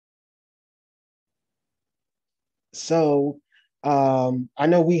So I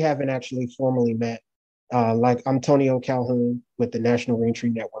know we haven't actually formally met. Like I'm Tonio Calhoun with the National Reentry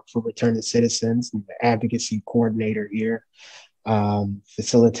Network for Returning Citizens and the advocacy coordinator here,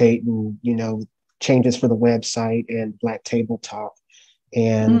 facilitating, changes for the website and Black Table Talk.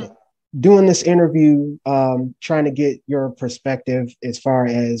 And Mm. doing this interview, trying to get your perspective as far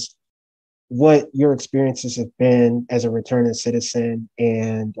as what your experiences have been as a returning citizen.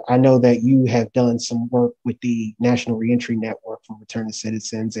 And I know that you have done some work with the National Reentry Network for Returning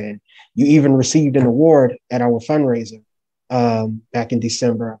Citizens, and you even received an award at our fundraiser back in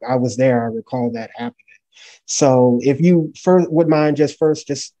December. I was there. I recall that happening. So if you first would mind just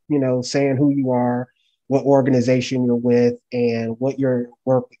saying who you are, what organization you're with, and what your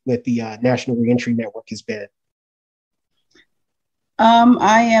work with the National Reentry Network has been.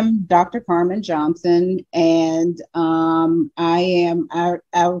 I am Dr. Carmen Johnson, and I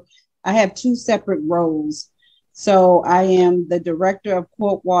have two separate roles. So I am the director of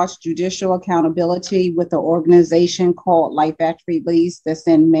Court Watch Judicial Accountability with an organization called Life After Release that's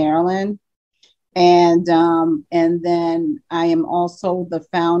in Maryland. And then I am also the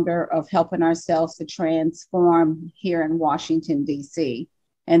founder of Helping Ourselves to Transform here in Washington, D.C.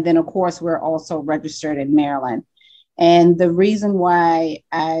 And then, of course, we're also registered in Maryland. And the reason why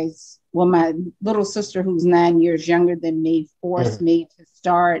my little sister, who's 9 years younger than me, forced Mhm. me to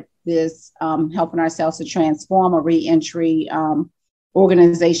start this Helping Ourselves to Transform a reentry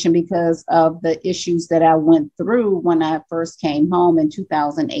organization because of the issues that I went through when I first came home in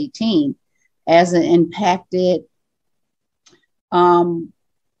 2018 as an impacted, um,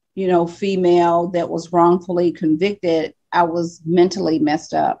 female that was wrongfully convicted. I was mentally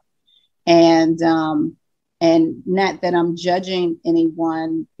messed up, and not that I'm judging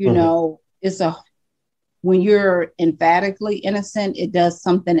anyone. Mhm. It's a when you're emphatically innocent, it does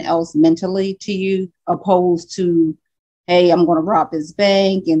something else mentally to you, opposed to, hey, I'm going to rob this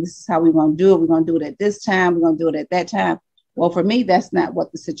bank, and this is how we're going to do it. We're going to do it at this time. We're going to do it at that time. Well, for me, that's not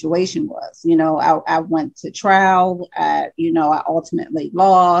what the situation was. I went to trial. I ultimately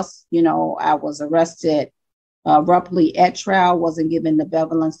lost. I was arrested abruptly at trial, wasn't given the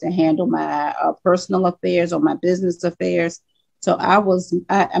benevolence to handle my personal affairs or my business affairs. So I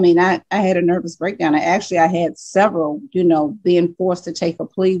had a nervous breakdown. I had several, being forced to take a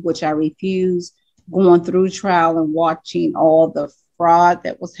plea, which I refused, going through trial and watching all the fraud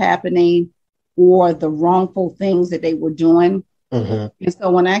that was happening or the wrongful things that they were doing. Mhm. And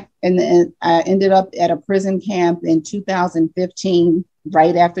so and I ended up at a prison camp in 2015,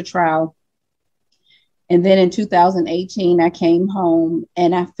 right after trial. And then in 2018, I came home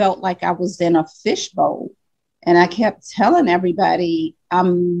and I felt like I was in a fishbowl. And I kept telling everybody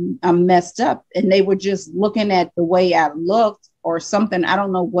I'm messed up. And they were just looking at the way I looked or something. I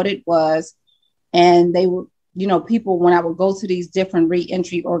don't know what it was. And they were, people, when I would go to these different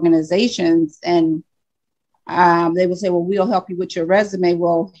reentry organizations, and they would say, well, we'll help you with your resume.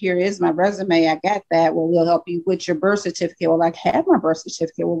 Well, here is my resume. I got that. Well, we'll help you with your birth certificate. Well, I have my birth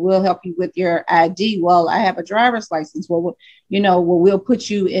certificate. Well, we'll help you with your ID. Well, I have a driver's license. We'll put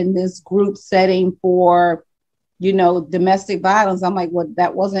you in this group setting for, domestic violence. I'm like, well,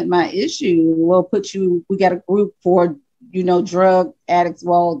 that wasn't my issue. We got a group for, drug addicts.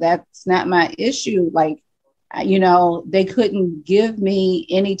 Well, that's not my issue. Like, they couldn't give me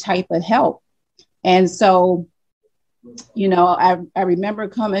any type of help. And so, I remember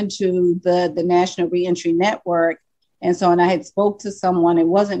coming to the National Reentry Network. And I had spoke to someone, it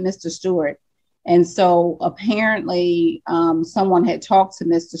wasn't Mr. Stewart. And so apparently someone had talked to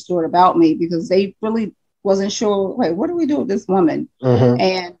Mr. Stewart about me because they really wasn't sure, like, what do we do with this woman? Mhm.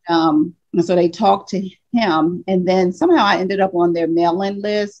 And so they talked to him. And then somehow I ended up on their mail-in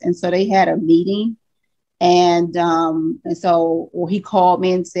list. And so they had a meeting. And so he called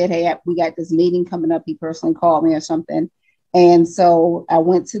me and said, hey, we got this meeting coming up. He personally called me or something. And so I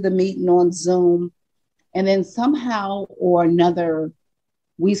went to the meeting on Zoom. And then somehow or another,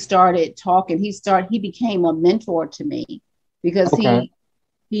 we started talking. He became a mentor to me because Okay.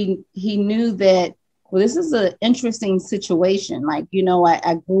 he knew that, well, this is an interesting situation. Like,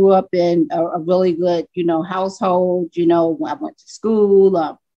 I grew up in a really good, household. I went to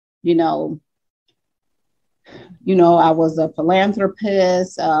school, you know, I was a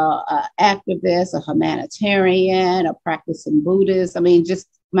philanthropist, an activist, a humanitarian, a practicing Buddhist. I mean, just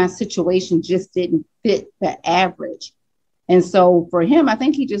my situation just didn't fit the average. And so for him, I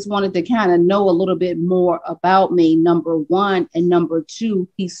think he just wanted to kind of know a little bit more about me, number one. And number two,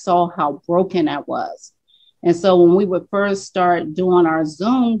 he saw how broken I was. And so when we would first start doing our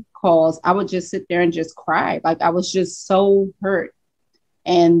Zoom calls, I would just sit there and just cry. Like I was just so hurt.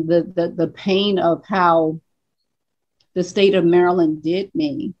 And the pain of how the state of Maryland did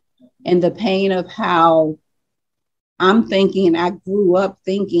me, and the pain of how I'm thinking, I grew up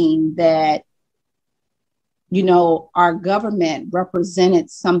thinking that, our government represented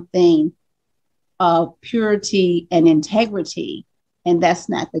something of purity and integrity, and that's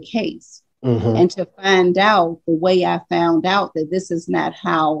not the case. Mm-hmm. And to find out the way I found out that this is not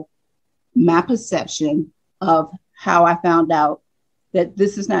how my perception of how I found out that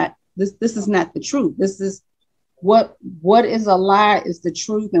this is not the truth. This is what is a lie is the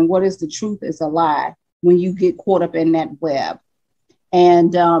truth, and what is the truth is a lie when you get caught up in that web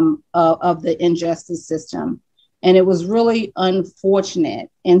and of the injustice system. And it was really unfortunate.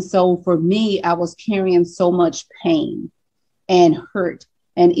 And so for me, I was carrying so much pain and hurt.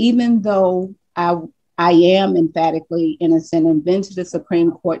 And even though I am emphatically innocent and been to the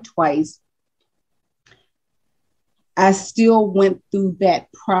Supreme Court twice, I still went through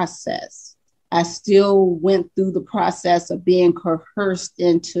that process. I still went through the process of being coerced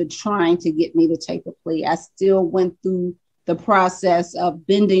into trying to get me to take a plea. I still went through the process of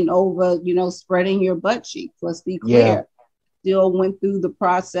bending over, spreading your butt cheeks. Let's be clear. Yeah. Still went through the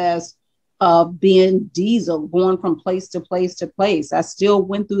process of being diesel, going from place to place to place. I still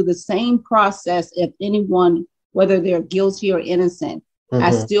went through the same process if anyone, whether they're guilty or innocent, Mm-hmm.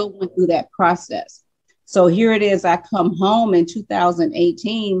 I still went through that process. So here it is, I come home in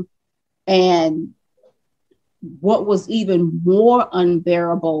 2018, and what was even more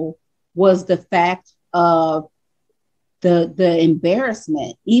unbearable was the fact of the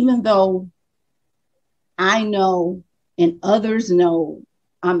embarrassment. Even though I know and others know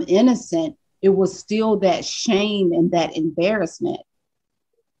I'm innocent, it was still that shame and that embarrassment.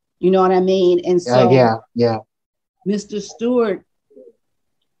 You know what I mean? And so yeah. Mr. Stewart,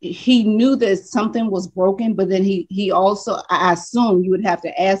 he knew that something was broken, but then he also, I assume you would have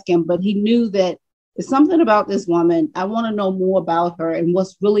to ask him, but he knew that there's something about this woman. I want to know more about her and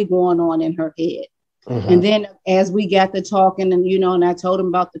what's really going on in her head. Mm-hmm. And then as we got to talking and I told him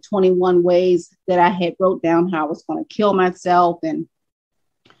about the 21 ways that I had wrote down how I was going to kill myself and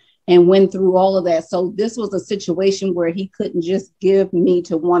went through all of that. So this was a situation where he couldn't just give me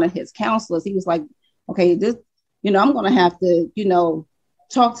to one of his counselors. He was like, okay, this, I'm going to have to,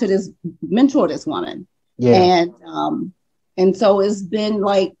 talk to mentor this woman. Yeah. And so it's been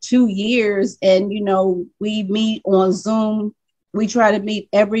like 2 years, and, we meet on Zoom. We try to meet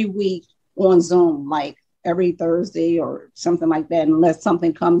every week on Zoom, like every Thursday or something like that, unless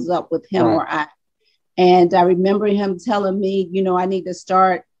something comes up with him or I. And I remember him telling me, I need to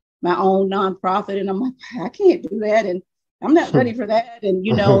start my own nonprofit. And I'm like, I can't do that. And I'm not ready for that. And,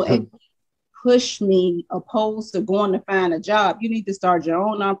 and push me opposed to going to find a job. You need to start your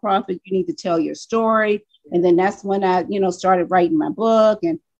own nonprofit. You need to tell your story. And then that's when I, started writing my book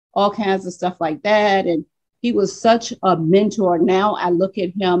and all kinds of stuff like that. And he was such a mentor. Now I look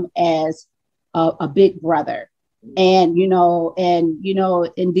at him as a big brother. And,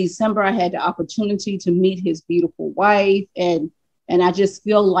 in December, I had the opportunity to meet his beautiful wife. And I just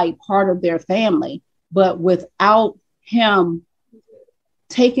feel like part of their family. But without him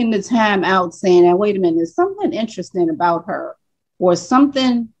taking the time out saying, now, wait a minute, there's something interesting about her or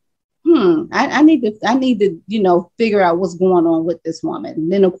something. I need to, figure out what's going on with this woman.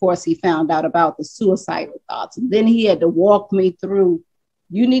 And then, of course, he found out about the suicidal thoughts. And then he had to walk me through,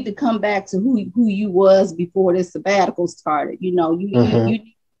 you need to come back to who you was before this sabbatical started. You need to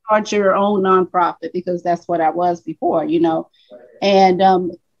start your own nonprofit, because that's what I was before, And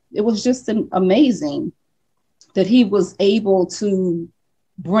it was just amazing that he was able to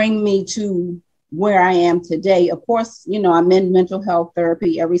bring me to where I am today. Of course, I'm in mental health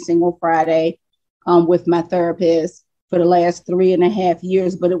therapy every single Friday with my therapist for the last 3.5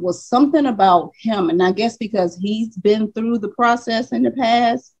 years. But it was something about him. And I guess because he's been through the process in the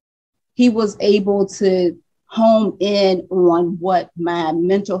past, he was able to hone in on what my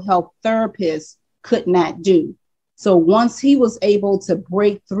mental health therapist could not do. So once he was able to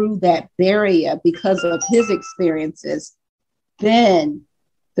break through that barrier because of his experiences, then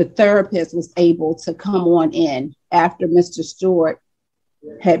the therapist was able to come on in after Mr. Stewart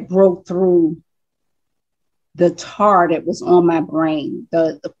had broke through the tar that was on my brain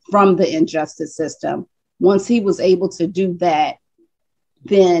from the injustice system. Once he was able to do that,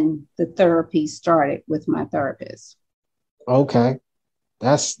 then the therapy started with my therapist. Okay.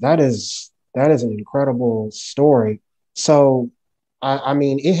 That is an incredible story. So, I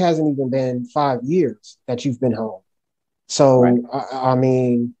mean, it hasn't even been 5 years that you've been home. So, right. I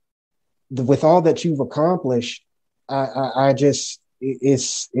mean, with all that you've accomplished, I just,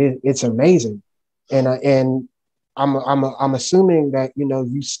 it's amazing. And I'm assuming that, you know,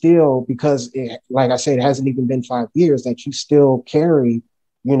 you still, because like I said, it hasn't even been 5 years, that you still carry,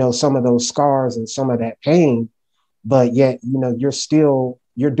 you know, some of those scars and some of that pain, but yet, you know,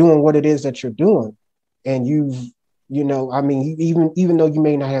 you're doing what it is that you're doing. And you know, I mean, even though you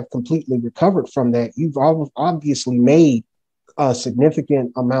may not have completely recovered from that, you've obviously made a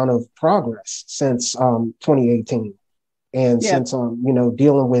significant amount of progress since 2018. And Yeah. since you know,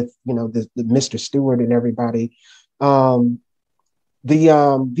 dealing with, you know, the Mr. Stewart and everybody, um, the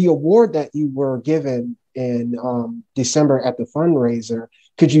award that you were given in December at the fundraiser,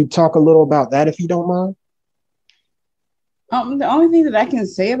 could you talk a little about that if you don't mind? The only thing that I can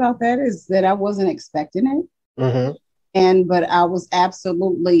say about that is that I wasn't expecting it. Mm-hmm. But I was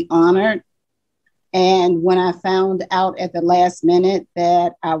absolutely honored. And when I found out at the last minute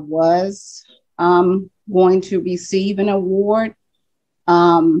that I was going to receive an award,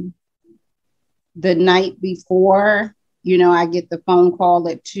 um, the night before, you know, I get the phone call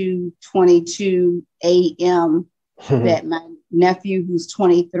at 2:22 a.m. that my nephew, who's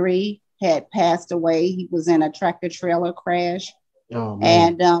 23, had passed away. He was in a tractor trailer crash. Oh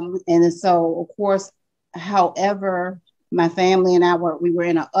man. And so of course, however, my family and we were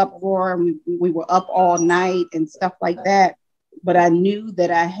in an uproar. We were up all night and stuff like that. But I knew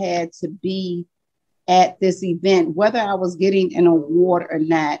that I had to be at this event, whether I was getting an award or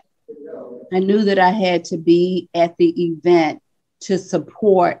not. I knew that I had to be at the event to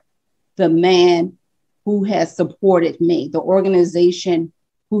support the man who has supported me, the organization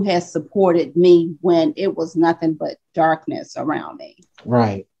who has supported me when it was nothing but darkness around me.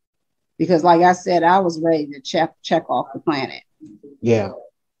 Right. Because like I said, I was ready to check off the planet. Yeah.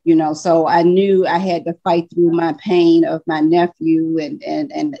 You know, so I knew I had to fight through my pain of my nephew and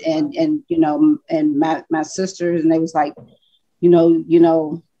you know, and my sisters, and they was like, you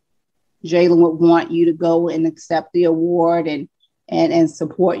know, Jalen would want you to go and accept the award and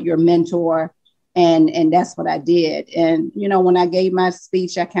support your mentor. And that's what I did. And, you know, when I gave my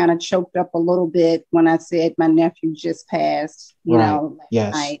speech, I kind of choked up a little bit when I said my nephew just passed, you Right. know, last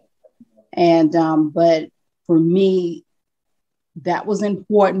Yes. night. And, but for me, that was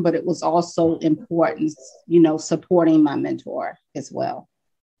important, but it was also important, you know, supporting my mentor as well.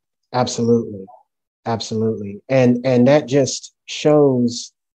 Absolutely. Absolutely. And that just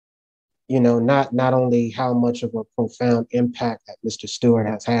shows, you know, not only how much of a profound impact that Mr. Stewart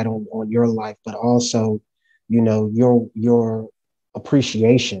has had on your life, but also, you know, your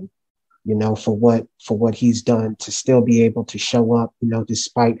appreciation, you know, for what he's done to still be able to show up, you know,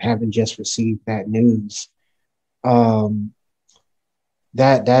 despite having just received that news. Um,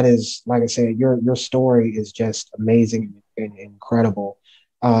 that is, like I said, your story is just amazing and incredible.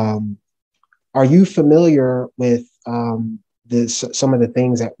 Um, are you familiar with some of the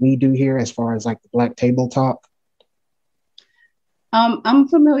things that we do here as far as like the Black Table Talk? I'm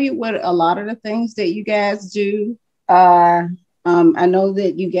familiar with a lot of the things that you guys do. I know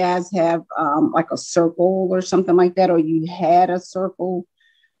that you guys have like a circle or something like that, or you had a circle.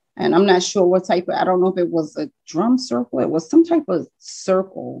 And I'm not sure what type of, I don't know if it was a drum circle, it was some type of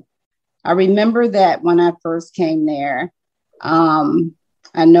circle. I remember that when I first came there.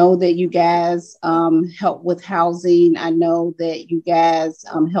 I know that you guys help with housing. I know that you guys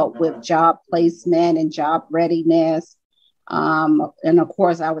help with job placement and job readiness. And of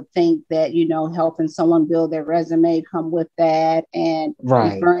course, I would think that, you know, helping someone build their resume come with that, and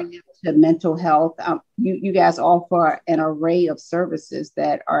Right. referring them to mental health. You guys offer an array of services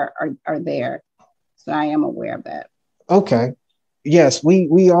that are there. So I am aware of that. Okay. Yes,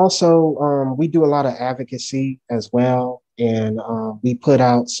 we also we do a lot of advocacy as well, and we put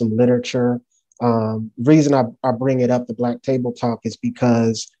out some literature. Reason I bring it up, the Black Table Talk, is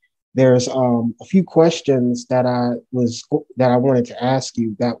because there's a few questions that I wanted to ask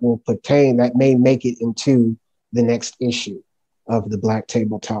you that will pertain, that may make it into the next issue of the Black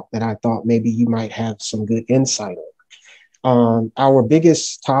Table Talk, that I thought maybe you might have some good insight on. Our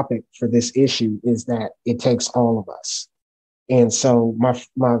biggest topic for this issue is that it takes all of us. And so my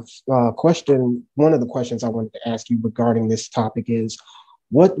question, one of the questions I wanted to ask you regarding this topic is,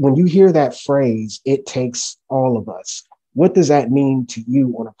 when you hear that phrase, it takes all of us, what does that mean to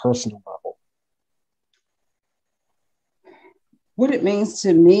you on a personal level? What it means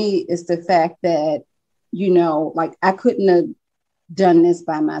to me is the fact that, you know, like I couldn't have done this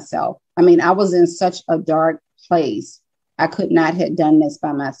by myself. I mean, I was in such a dark place. I could not have done this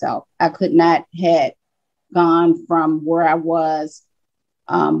by myself. I could not have gone from where I was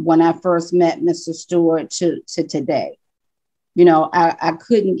when I first met Mr. Stewart to today. You know, I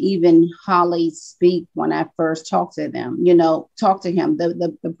couldn't even hardly speak when I first talked to them, you know, talk to him.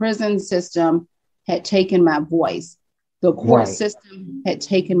 The prison system had taken my voice. The court Right. system had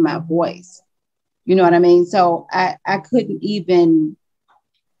taken my voice. You know what I mean? So I couldn't even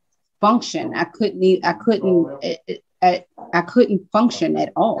function. I couldn't function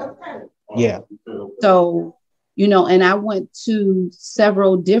at all. Yeah. So, you know, and I went to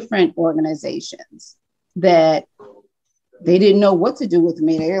several different organizations that they didn't know what to do with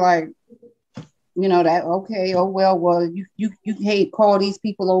me. They're like, you know, that, okay, oh, well, you hey, call these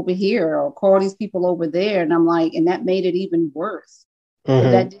people over here or call these people over there. And I'm like, and that made it even worse. Mm-hmm.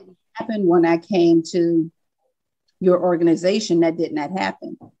 But that didn't happen when I came to your organization. That did not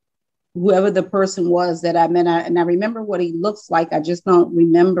happen. Whoever the person was that I met, and I remember what he looks like. I just don't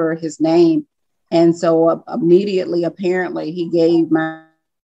remember his name. And so immediately, apparently, he gave my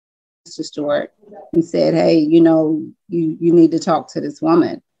Mr. Stewart and said, hey, you know, you need to talk to this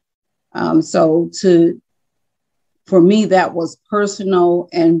woman. For me, that was personal.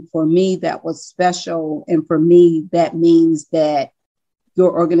 And for me, that was special. And for me, that means that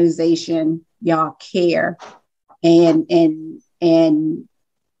your organization, y'all care. And,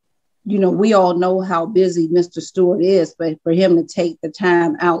 you know, we all know how busy Mr. Stewart is, but for him to take the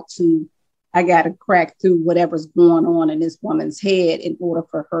time out to, I got to crack through whatever's going on in this woman's head in order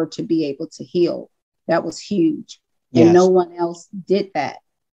for her to be able to heal. That was huge. Yes. And no one else did that.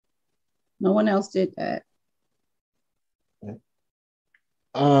 No one else did that.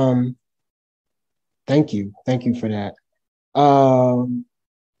 Thank you. Thank you for that.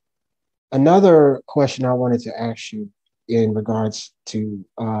 Another question I wanted to ask you in regards to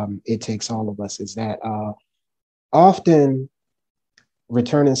It Takes All of Us is that often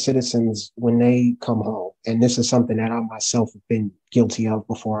returning citizens, when they come home, and this is something that I myself have been guilty of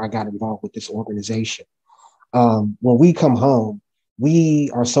before I got involved with this organization. When we come home, we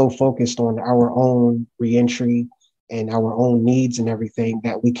are so focused on our own reentry and our own needs and everything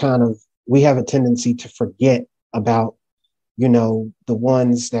that we have a tendency to forget about, you know, the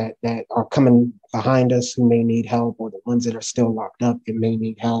ones that are coming behind us who may need help, or the ones that are still locked up and may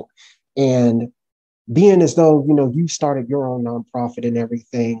need help. And being as though, you know, you started your own nonprofit and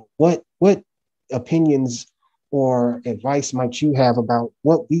everything, what opinions or advice might you have about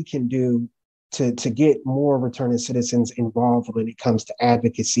what we can do to get more returning citizens involved when it comes to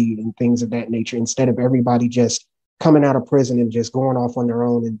advocacy and things of that nature, instead of everybody just coming out of prison and just going off on their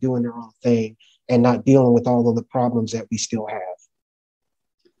own and doing their own thing and not dealing with all of the problems that we still have?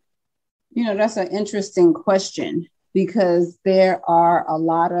 You know, that's an interesting question, because there are a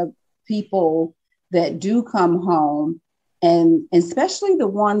lot of people that do come home, and especially the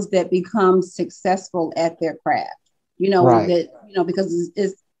ones that become successful at their craft, you know, right. That, you know, because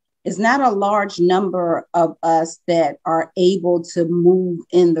it's not a large number of us that are able to move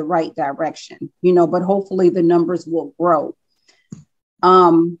in the right direction, you know, but hopefully the numbers will grow.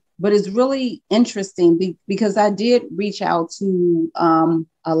 But it's really interesting because I did reach out to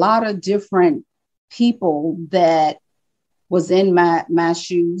a lot of different people that was in my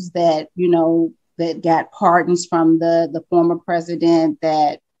shoes, that, you know, that got pardons from the former president,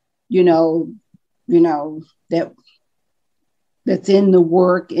 that, you know, that's in the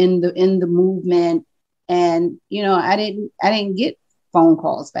work, in the movement. And, you know, I didn't get phone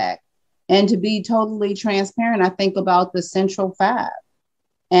calls back. And to be totally transparent, I think about the Central Five.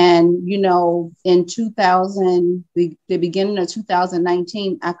 And, you know, in the beginning of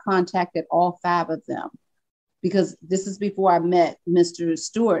 2019, I contacted all five of them, because this is before I met Mr.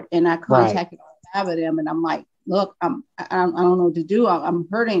 Stewart, and I contacted all five of them, and I'm like, look, I don't know what to do. I'm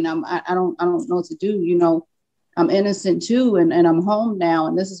hurting. I don't know what to do. You know, I'm innocent too, and I'm home now,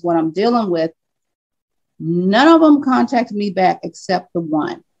 and this is what I'm dealing with. None of them contacted me back except the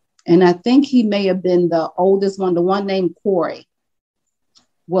one. And I think he may have been the oldest one. The one named Corey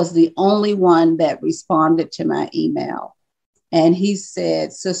was the only one that responded to my email. And he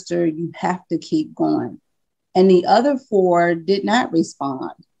said, sister, you have to keep going. And the other four did not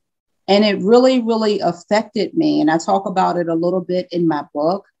respond. And it really, really affected me. And I talk about it a little bit in my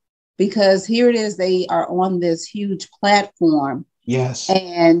book, because here it is, they are on this huge platform. Yes.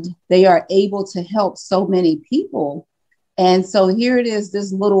 And they are able to help so many people. And so here it is,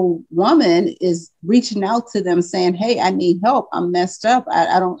 this little woman is reaching out to them saying, hey, I need help. I'm messed up.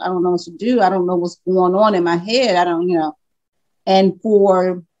 I don't know what to do. I don't know what's going on in my head. I don't, you know. And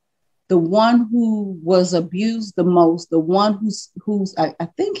for the one who was abused the most, the one who's I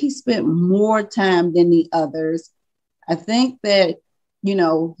think he spent more time than the others. I think that, you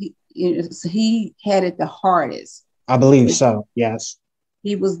know, he had it the hardest. I believe so. Yes.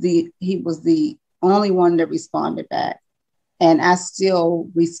 He was the only one that responded back. And I still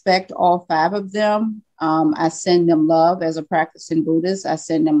respect all five of them. I send them love as a practicing Buddhist. I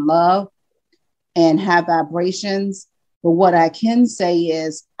send them love. and high vibrations. But what I can say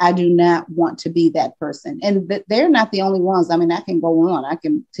is I do not want to be that person. And they're not the only ones. I mean, I can go on. I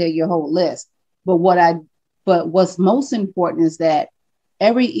can tell you a whole list. But what's most important is that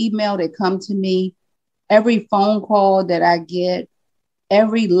every email that comes to me, every phone call that I get,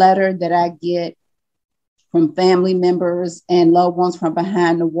 every letter that I get from family members and loved ones from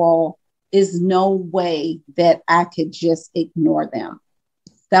behind the wall is no way that I could just ignore them.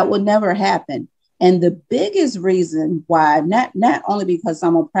 That would never happen. And the biggest reason why, not only because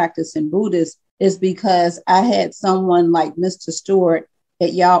I'm a practicing Buddhist, is because I had someone like Mr. Stewart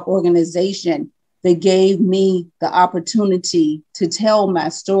at y'all organization that gave me the opportunity to tell my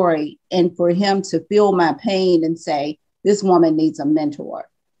story and for him to feel my pain and say, this woman needs a mentor.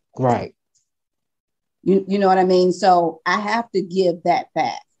 Right. You know what I mean? So I have to give that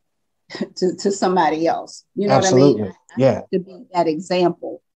back to somebody else. You know Absolutely. what I mean? I have to be that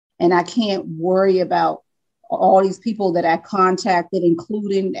example. And I can't worry about all these people that I contacted,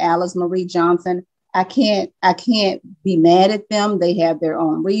 including Alice Marie Johnson. I can't be mad at them. They have their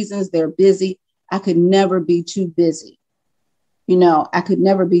own reasons. They're busy. I could never be too busy. I could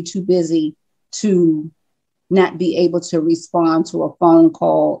never be too busy to not be able to respond to a phone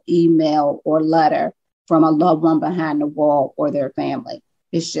call, email, or letter from a loved one behind the wall or their family.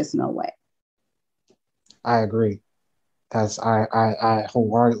 It's just no way. I agree. I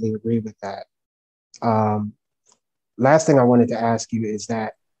wholeheartedly agree with that. Last thing I wanted to ask you is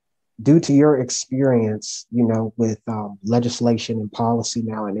that due to your experience, with legislation and policy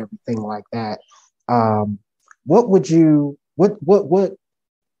now and everything like that, what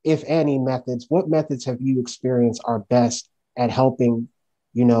if any methods, what methods have you experienced are best at helping,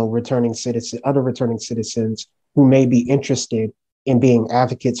 other returning citizens who may be interested in being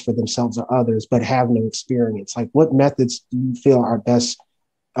advocates for themselves or others, but have no experience? Like, what methods do you feel are best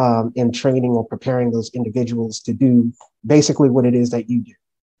in training or preparing those individuals to do basically what it is that you do?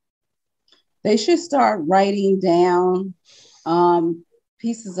 They should start writing down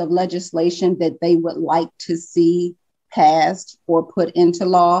pieces of legislation that they would like to see passed or put into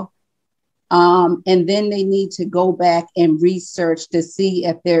law. And then they need to go back and research to see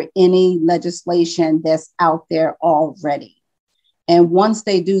if there any legislation that's out there already. And once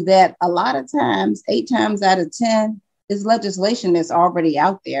they do that, a lot of times, 8 times out of 10, is legislation that's already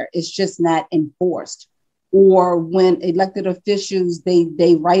out there. It's just not enforced. Or when elected officials,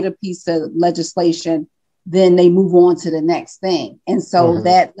 they write a piece of legislation, then they move on to the next thing. And so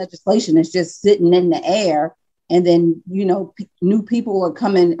that legislation is just sitting in the air. And then, new people are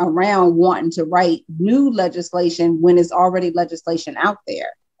coming around wanting to write new legislation when it's already legislation out there.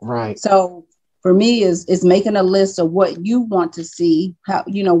 Right. So for me is making a list of what you want to see, how,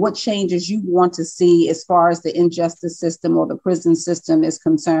 what changes you want to see as far as the injustice system or the prison system is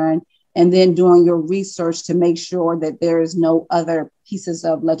concerned. And then doing your research to make sure that there is no other pieces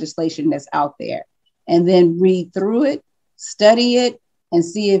of legislation that's out there. And then read through it, study it, and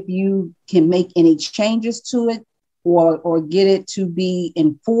see if you can make any changes to it or get it to be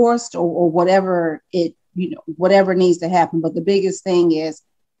enforced or whatever whatever needs to happen. But the biggest thing is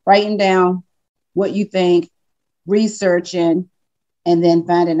writing down what you think, researching, and then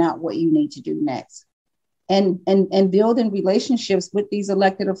finding out what you need to do next. And building relationships with these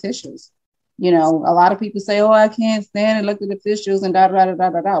elected officials. A lot of people say, oh, I can't stand elected officials and da, da, da, da,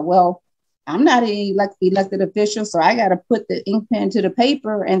 da, da. Well, I'm not an elected official, so I got to put the ink pen to the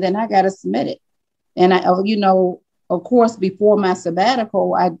paper and then I got to submit it. And of course, before my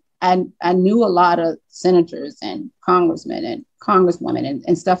sabbatical, I knew a lot of senators and congressmen and congresswomen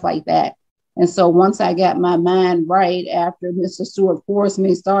and stuff like that. And so once I got my mind right after Mr. Stewart forced me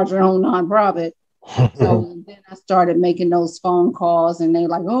to start your own nonprofit, so then I started making those phone calls and they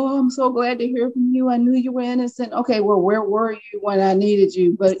like, oh, I'm so glad to hear from you. I knew you were innocent. Okay, well, where were you when I needed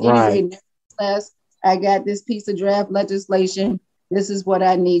you? But anyway, nevertheless, I got this piece of draft legislation. This is what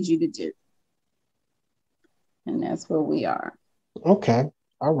I need you to do. And that's where we are. Okay.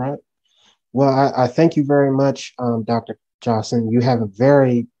 All right. Well, I thank you very much, Dr. Johnson. You have a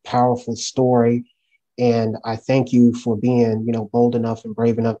very powerful story. And I thank you for being, bold enough and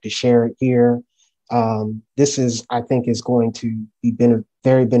brave enough to share it here. This I think, is going to be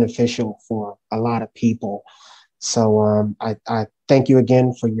very beneficial for a lot of people. So I thank you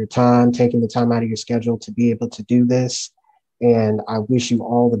again for your time, taking the time out of your schedule to be able to do this. And I wish you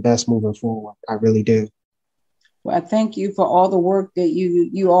all the best moving forward. I really do. Well, I thank you for all the work that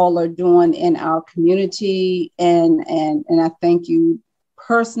you all are doing in our community. And I thank you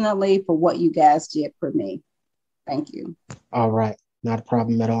personally for what you guys did for me. Thank you. All right. Not a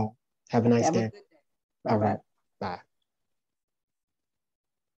problem at all. Have a nice day. A good day. Bye-bye. All right. Bye.